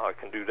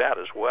can do that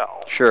as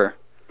well. Sure.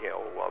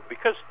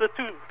 Because the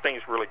two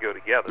things really go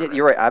together. Yeah,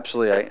 you're right.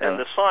 Absolutely. And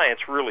the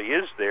science really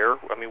is there.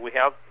 I mean, we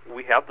have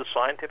the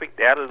scientific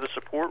data to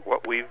support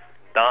what we've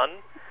done,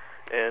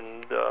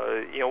 and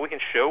we can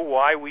show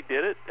why we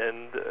did it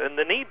and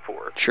the need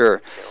for it.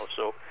 Sure.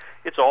 So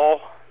it's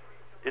all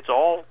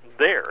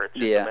there. It's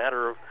just a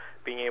matter of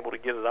being able to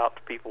get it out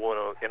to people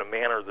in a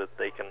manner that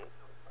they can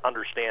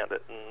understand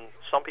it. And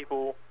some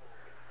people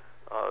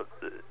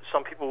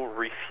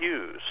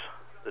refuse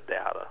the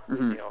data.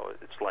 Mm-hmm.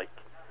 It's like,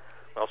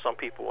 well, some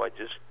people I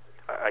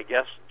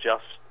guess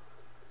just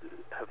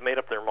have made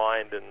up their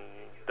mind and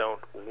don't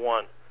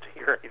want to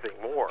hear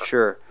anything more.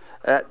 Sure.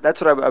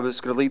 That's what I was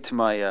going to lead to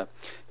my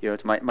to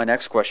my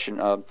next question.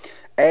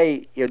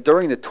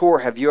 During the tour,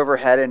 have you ever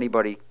had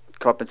anybody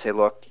come up and say,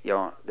 "Look,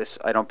 this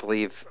I don't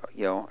believe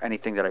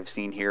anything that I've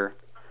seen here"?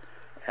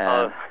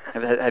 Have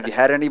you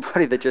had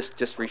anybody that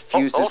just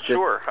refuses to?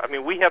 Sure. I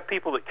mean, we have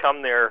people that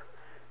come there,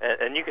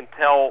 and you can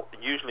tell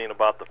usually in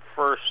about the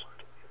first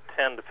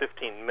 10 to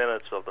 15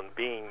 minutes of them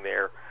being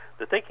there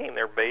that they came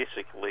there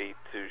basically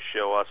to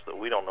show us that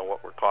we don't know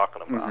what we're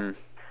talking about. Mm-hmm.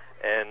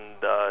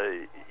 And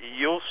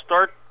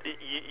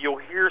you'll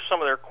hear some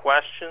of their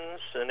questions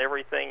and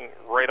everything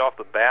right off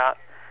the bat,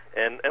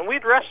 and we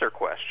address their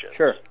questions.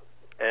 Sure.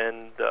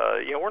 And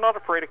we're not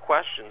afraid of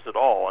questions at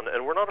all,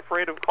 and we're not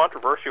afraid of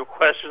controversial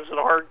questions and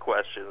hard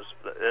questions.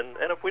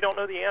 And if we don't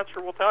know the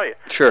answer, we'll tell you.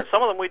 Sure. And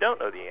some of them we don't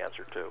know the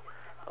answer to.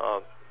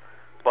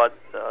 But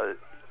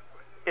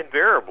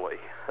invariably,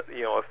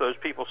 if those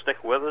people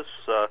stick with us,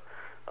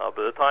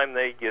 By the time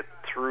they get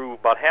through,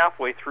 about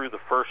halfway through the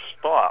first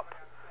stop,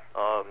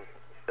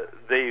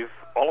 they've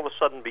all of a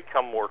sudden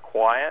become more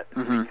quiet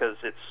because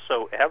it's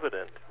so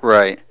evident.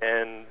 Right.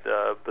 And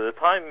by the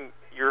time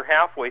you're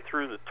halfway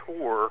through the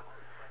tour,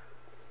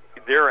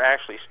 they're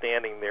actually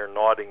standing there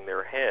nodding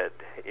their head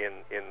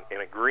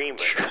in agreement.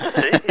 Sure.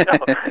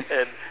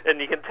 And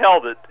you can tell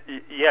that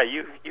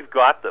you've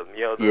got them.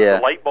 The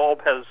light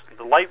bulb has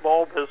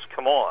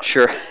come on.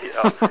 Sure.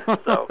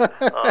 So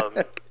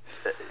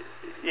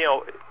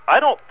I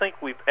don't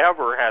think we've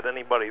ever had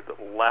anybody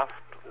that left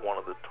one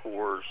of the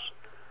tours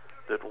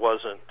that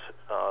wasn't.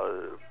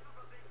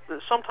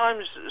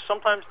 Sometimes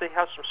they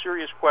have some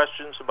serious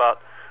questions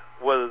about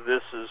whether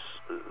this is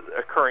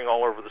occurring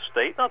all over the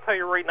state. And I'll tell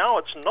you right now,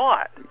 it's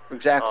not.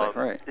 Exactly,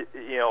 right.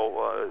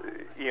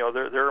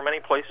 There are many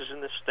places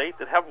in this state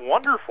that have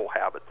wonderful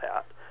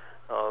habitat,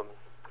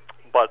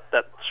 but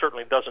that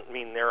certainly doesn't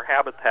mean their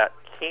habitat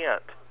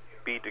can't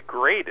be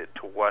degraded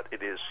to what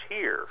it is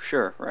here.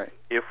 Sure, right.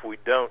 If we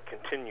don't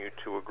continue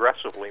to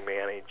aggressively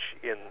manage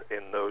in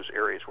those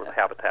areas where the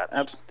habitat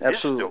is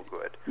still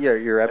good. Yeah,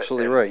 you're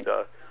absolutely right.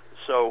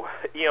 So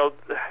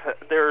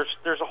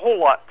there's a whole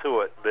lot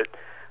to it, but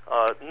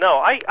no,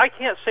 I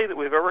can't say that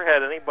we've ever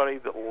had anybody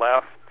that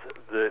left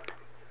that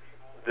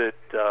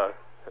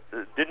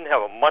didn't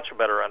have a much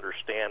better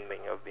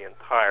understanding of the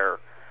entire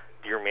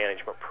deer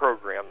management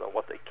program than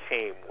what they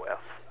came with.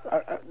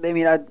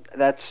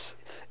 That's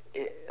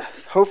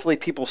hopefully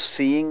people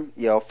seeing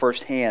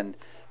firsthand.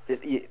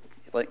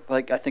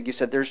 Like I think you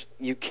said,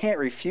 you can't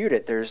refute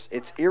it.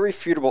 It's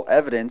irrefutable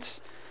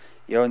evidence.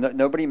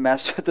 Nobody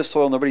messed with the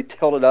soil. Nobody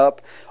tilled it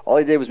up. All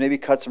they did was maybe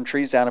cut some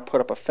trees down and put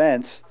up a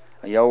fence.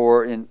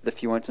 Or in the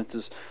few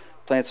instances,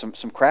 plant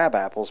some crab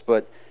apples.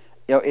 But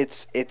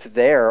it's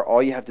there.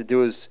 All you have to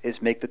do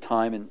is make the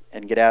time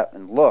and get out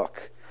and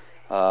look.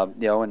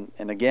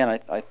 And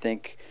again, I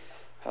think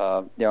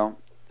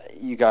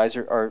you guys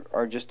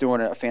are just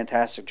doing a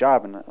fantastic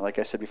job. And like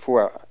I said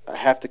before, I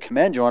have to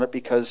commend you on it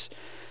because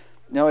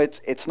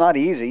it's not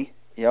easy.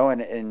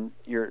 And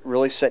you're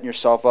really setting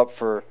yourself up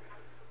for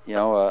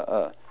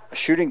a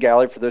shooting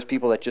gallery for those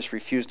people that just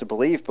refuse to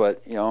believe.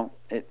 But you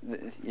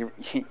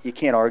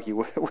can't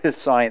argue with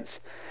science.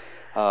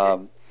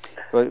 But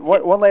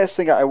one last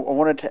thing I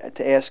wanted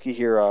to ask you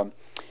here,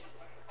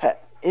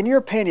 in your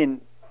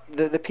opinion,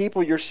 the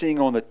people you're seeing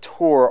on the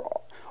tour,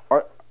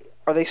 are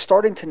they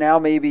starting to now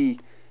maybe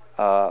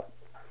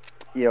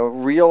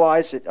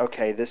realize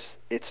that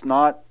it's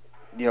not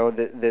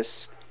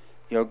this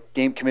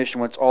game commission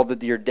wants all the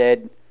deer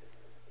dead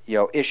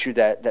issue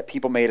that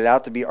people made it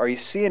out to be? Are you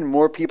seeing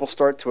more people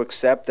start to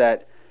accept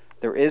that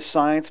there is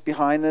science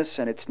behind this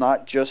and it's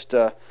not just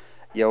the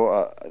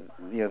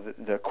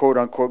quote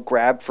unquote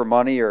grab for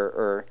money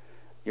or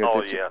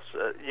yes,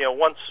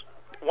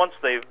 once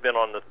they've been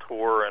on the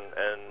tour and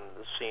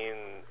seen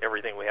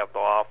everything we have to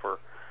offer,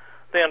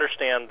 they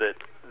understand that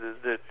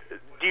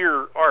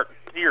deer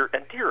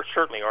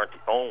certainly aren't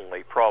the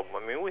only problem.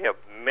 I mean, we have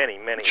many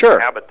Sure.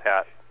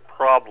 habitat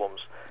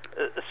problems.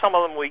 Some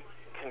of them we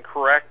can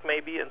correct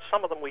maybe, and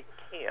some of them we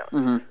can't.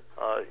 Mm-hmm.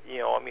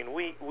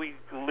 We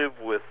live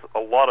with a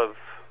lot of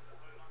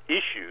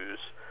issues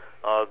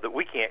that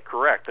we can't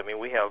correct. I mean,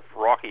 we have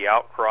rocky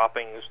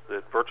outcroppings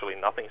that virtually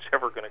nothing's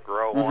ever going to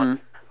grow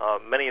on.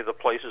 Many of the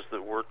places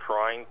that we're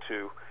trying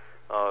to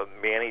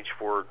manage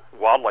for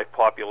wildlife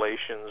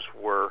populations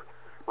were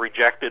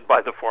rejected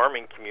by the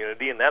farming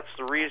community, and that's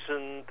the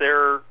reason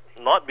they're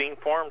not being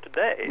farmed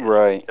today.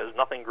 Right. Because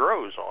nothing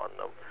grows on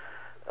them.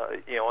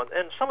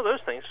 And some of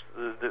those things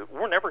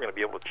we're never going to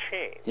be able to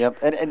change. Yep,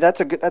 and that's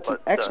an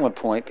excellent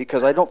point,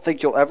 because I don't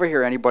think you'll ever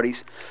hear anybody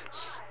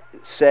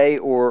say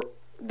or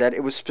that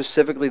it was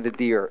specifically the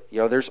deer.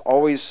 There's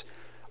always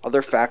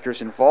other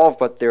factors involved,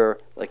 but they're,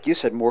 like you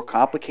said, more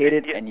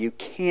complicated, and you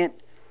can't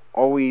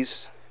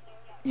always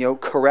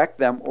correct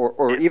them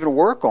or even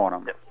work on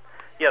them.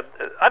 Yeah,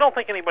 I don't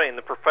think anybody in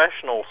the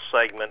professional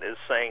segment is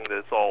saying that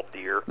it's all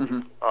deer.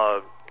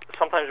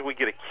 Sometimes we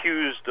get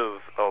accused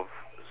of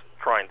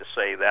trying to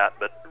say that,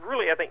 but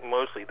really I think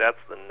mostly that's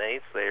the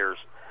naysayers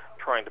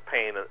trying to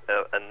paint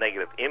a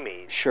negative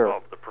image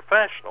of the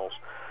professionals.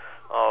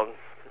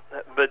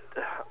 But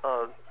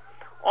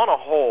on a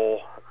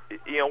whole,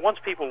 once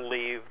people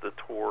leave the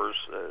tours,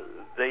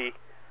 they,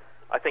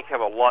 I think,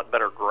 have a lot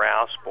better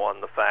grasp on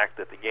the fact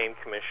that the Game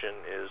Commission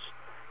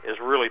is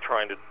really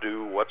trying to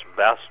do what's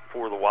best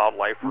for the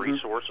wildlife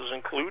resources,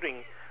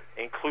 including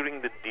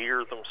the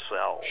deer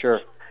themselves. Sure.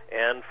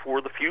 And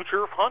for the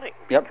future of hunting,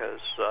 Yep. because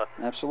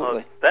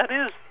absolutely, that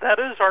is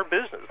our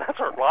business.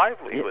 That's our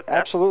livelihood. Yeah,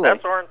 absolutely,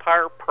 that's our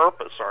entire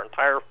purpose, our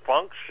entire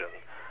function,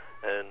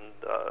 and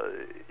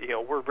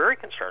we're very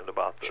concerned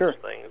about those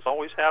things.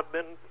 Always have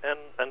been,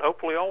 and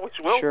hopefully always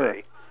will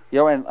be.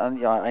 And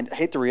I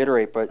hate to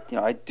reiterate, but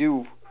I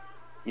do,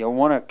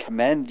 want to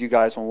commend you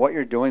guys on what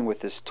you're doing with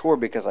this tour,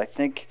 because I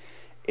think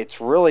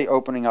it's really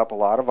opening up a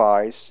lot of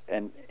eyes,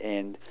 and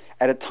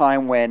at a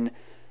time when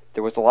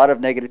there was a lot of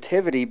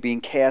negativity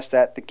being cast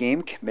at the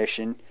Game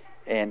Commission,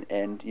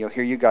 and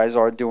here you guys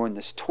are doing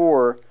this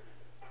tour,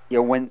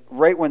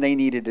 when they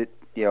needed it,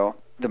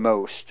 the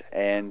most.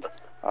 And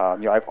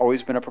I've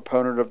always been a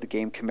proponent of the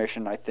Game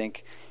Commission. I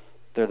think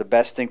they're the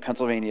best thing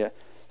Pennsylvania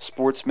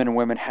sportsmen and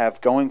women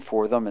have going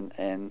for them,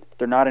 and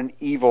they're not an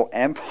evil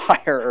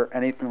empire or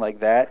anything like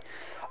that.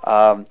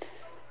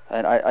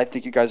 And I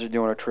think you guys are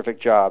doing a terrific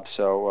job.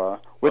 So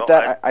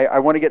I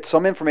want to get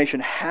some information.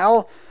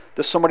 How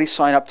does somebody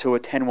sign up to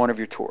attend one of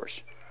your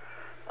tours?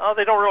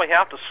 They don't really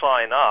have to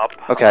sign up.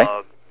 Okay.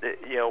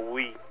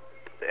 We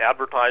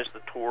advertise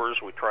the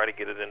tours. We try to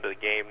get it into the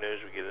game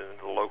news. We get it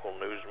into the local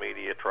news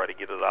media. Try to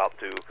get it out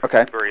to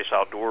various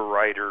outdoor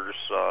writers.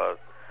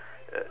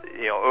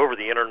 Over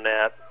the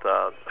internet.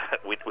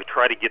 We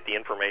try to get the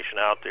information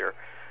out there.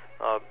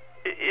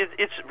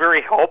 It's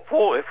very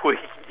helpful if we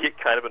get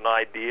kind of an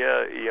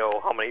idea,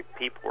 how many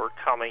people are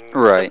coming.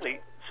 Right.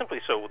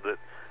 Simply so that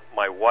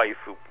my wife,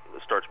 who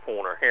starts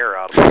pulling her hair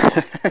out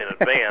in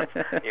advance,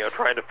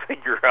 trying to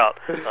figure out,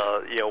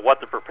 what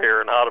to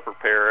prepare and how to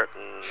prepare it,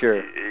 and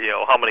sure.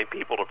 How many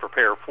people to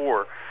prepare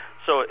for.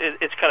 So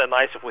it's kind of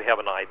nice if we have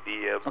an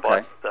idea,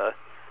 okay. But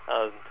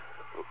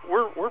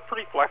we're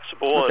pretty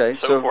flexible, okay, and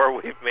so far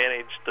we've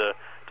managed to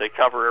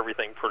cover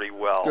everything pretty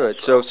well.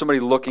 Good. So if somebody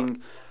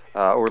looking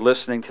or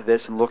listening to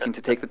this and looking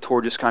to take the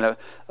tour, just kind of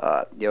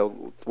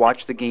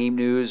watch the game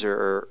news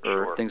or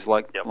sure. things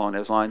along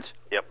those lines.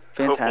 Yep.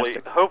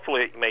 Fantastic.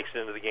 Hopefully it makes it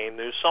into the game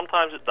news.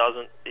 Sometimes it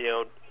doesn't.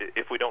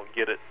 If we don't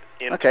get it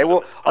into okay.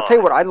 Well, I'll tell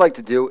you what I'd like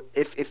to do.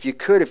 If you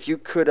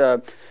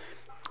could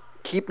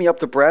keep me up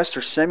to breast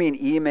or send me an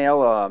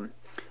email.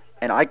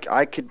 And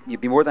I could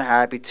be more than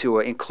happy to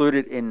include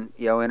it in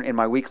in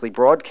my weekly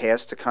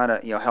broadcast to kind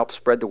of help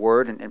spread the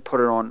word and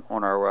put it on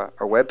our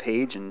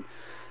webpage, and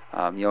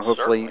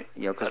hopefully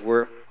because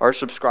our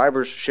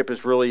subscribership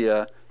is really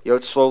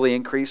it's slowly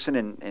increasing,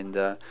 and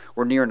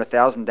we're nearing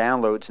 1,000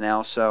 downloads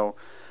now, so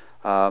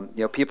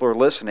people are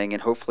listening,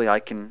 and hopefully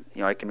I can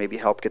maybe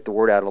help get the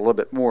word out a little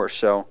bit more.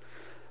 So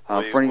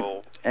for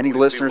any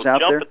listeners out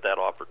there, jump at that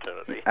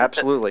opportunity.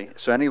 Absolutely.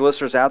 So any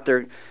listeners out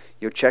there,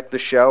 check the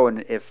show,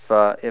 and if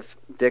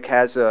Dick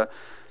has a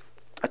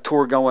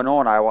tour going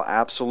on, I will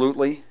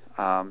absolutely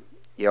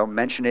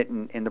mention it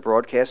in the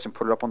broadcast and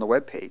put it up on the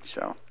webpage.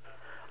 So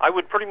I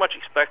would pretty much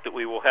expect that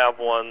we will have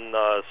one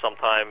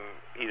sometime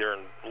either in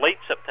late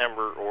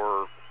September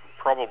or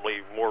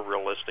probably more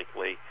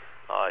realistically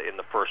in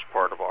the first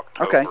part of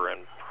October,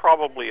 and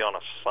probably on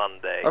a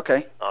Sunday.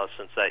 Okay.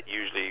 Since that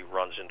usually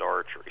runs into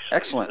archery season.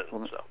 Excellent.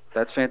 Well,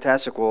 that's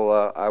fantastic.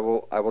 Well, I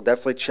will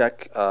definitely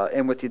check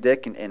in with you,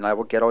 Dick, and I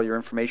will get all your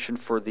information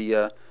for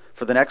the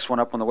next one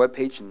up on the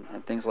webpage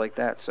and things like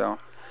that. So,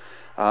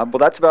 well,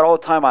 that's about all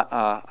the time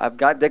I've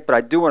got, Dick. But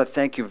I do want to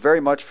thank you very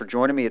much for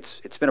joining me.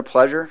 It's been a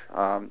pleasure.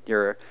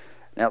 You're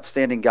an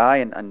outstanding guy,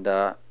 and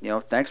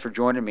thanks for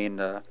joining me.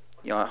 And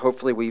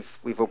hopefully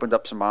we've opened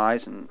up some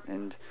eyes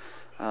and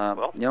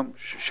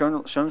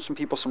shown some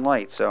people some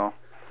light. So.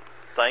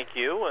 Thank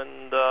you,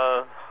 and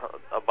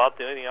about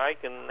the only thing I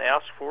can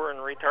ask for in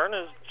return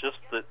is just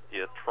that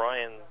you try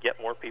and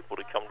get more people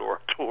to come to our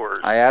tours.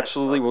 I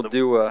absolutely will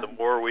do. The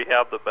more we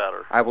have, the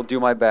better. I will do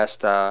my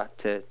best to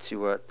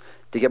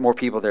get more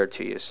people there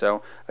to you.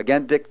 So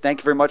again, Dick, thank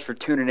you very much for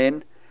tuning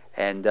in,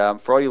 and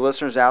for all you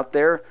listeners out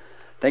there,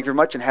 thank you very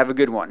much, and have a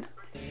good one.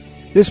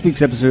 This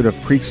week's episode of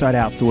Creekside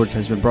Outdoors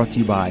has been brought to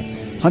you by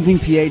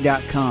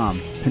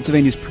HuntingPA.com,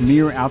 Pennsylvania's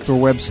premier outdoor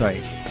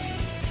website.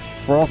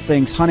 For all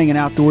things hunting and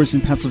outdoors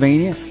in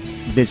Pennsylvania,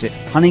 visit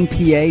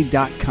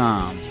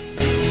huntingpa.com.